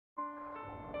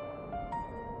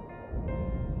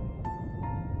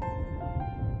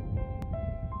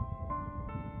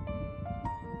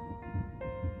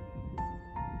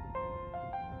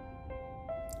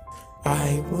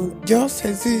I won't just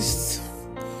exist.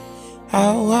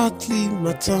 I'll outlive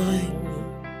my time.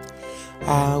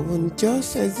 I won't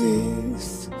just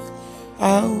exist.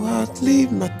 I'll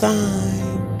outlive my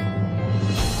time.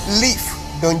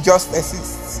 Live, don't just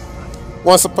exist.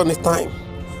 Once upon a time,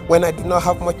 when I did not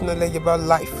have much knowledge about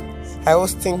life, I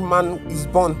always think man is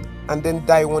born and then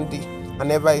die one day and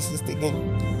never exist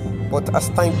again. But as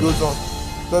time goes on,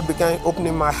 God began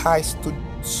opening my eyes to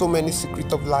so many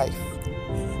secrets of life.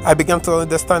 I began to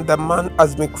understand that man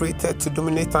has been created to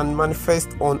dominate and manifest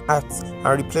on earth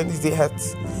and replenish the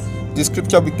earth. The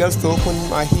scripture begins to open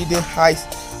my hidden eyes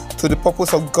to the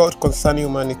purpose of God concerning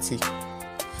humanity.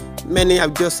 Many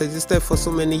have just existed for so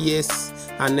many years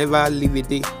and never live a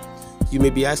day. You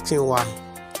may be asking why.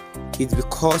 It's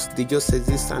because they just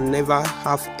exist and never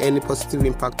have any positive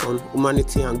impact on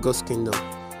humanity and God's kingdom.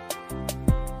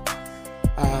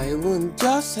 I won't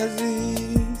just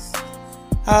exist.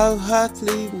 I'll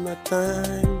outlive my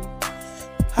time.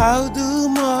 I'll do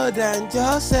more than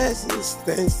just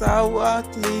existence. I'll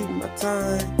outlive my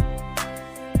time.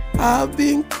 I've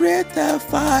been created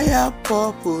for a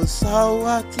purpose. I'll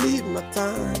outlive my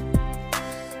time.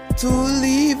 To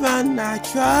live and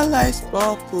actualize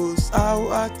purpose.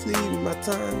 I'll outlive my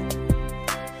time.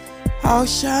 I'll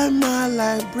shine my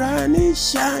light bright and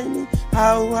shining.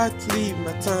 I'll outlive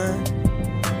my time.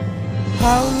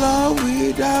 I'll love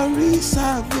without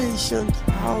reservation.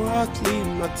 I'll outlive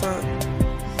my time.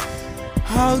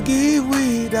 I'll give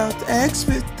without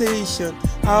expectation.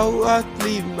 I'll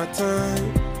outlive my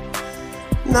time.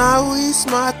 Now is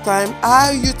my time.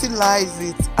 I utilize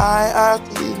it. I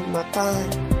outlive my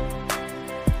time.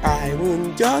 I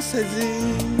won't just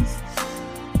exist.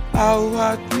 I'll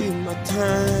outlive my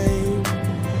time.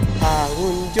 I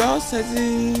won't just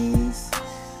exist.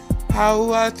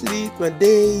 I'll outlive my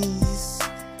days.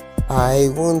 I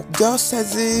won't just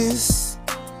exist.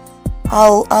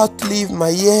 I'll outlive my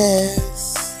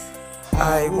years.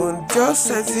 I won't just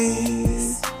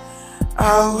exist.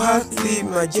 I'll outlive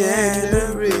my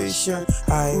generation.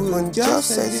 I won't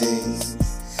just exist.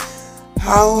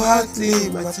 I'll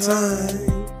outlive my time.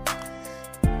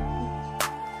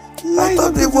 Light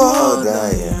of the world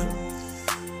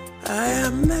I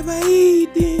am never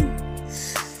hidden.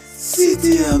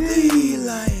 City of the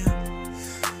lion,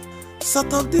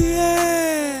 salt of the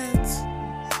earth.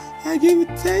 I give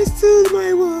taste to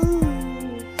my world.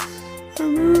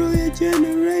 I'm a royal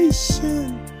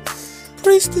generation,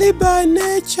 priestly by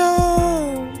nature,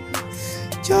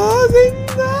 chosen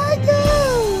by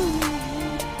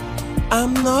God.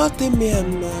 I'm not a mere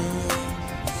man.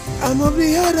 I'm of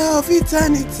the order of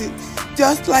eternity,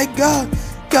 just like God.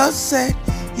 God said,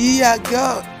 "Ye are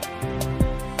God."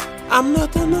 I'm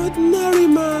not an ordinary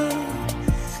man.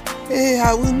 Hey,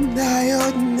 I won't die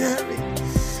ordinary,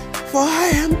 for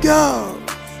I am God.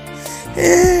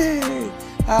 Hey,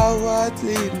 I'll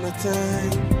outlive my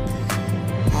time.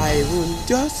 I won't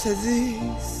just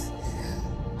exist.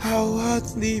 I'll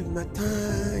outlive my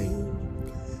time.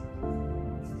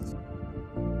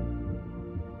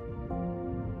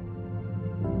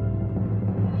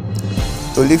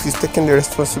 To live is taking the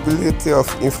responsibility of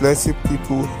influencing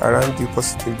people around you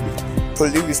positively. To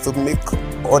live is to make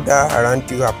others around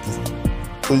you happy.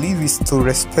 To live is to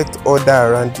respect others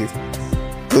around you.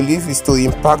 To live is to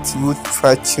impact good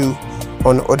virtue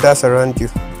on others around you.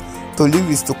 To live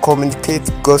is to communicate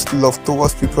God's love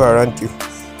towards people around you.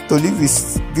 To live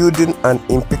is building an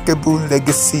impeccable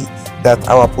legacy that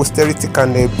our posterity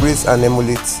can embrace and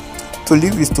emulate. To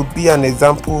live is to be an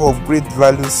example of great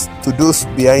values to those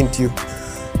behind you.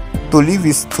 To live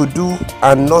is to do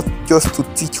and not just to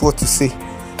teach what to say.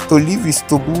 To live is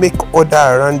to make others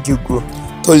around you grow.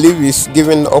 To live is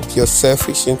giving up your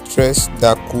selfish interests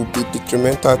that could be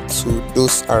detrimental to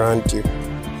those around you.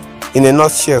 In a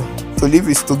nutshell, to live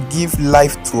is to give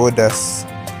life to others.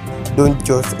 Don't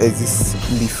just exist,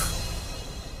 live.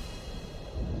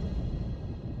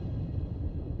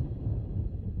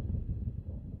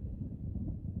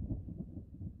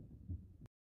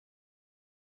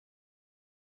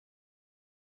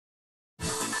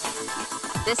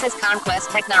 This is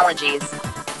Conquest Technologies.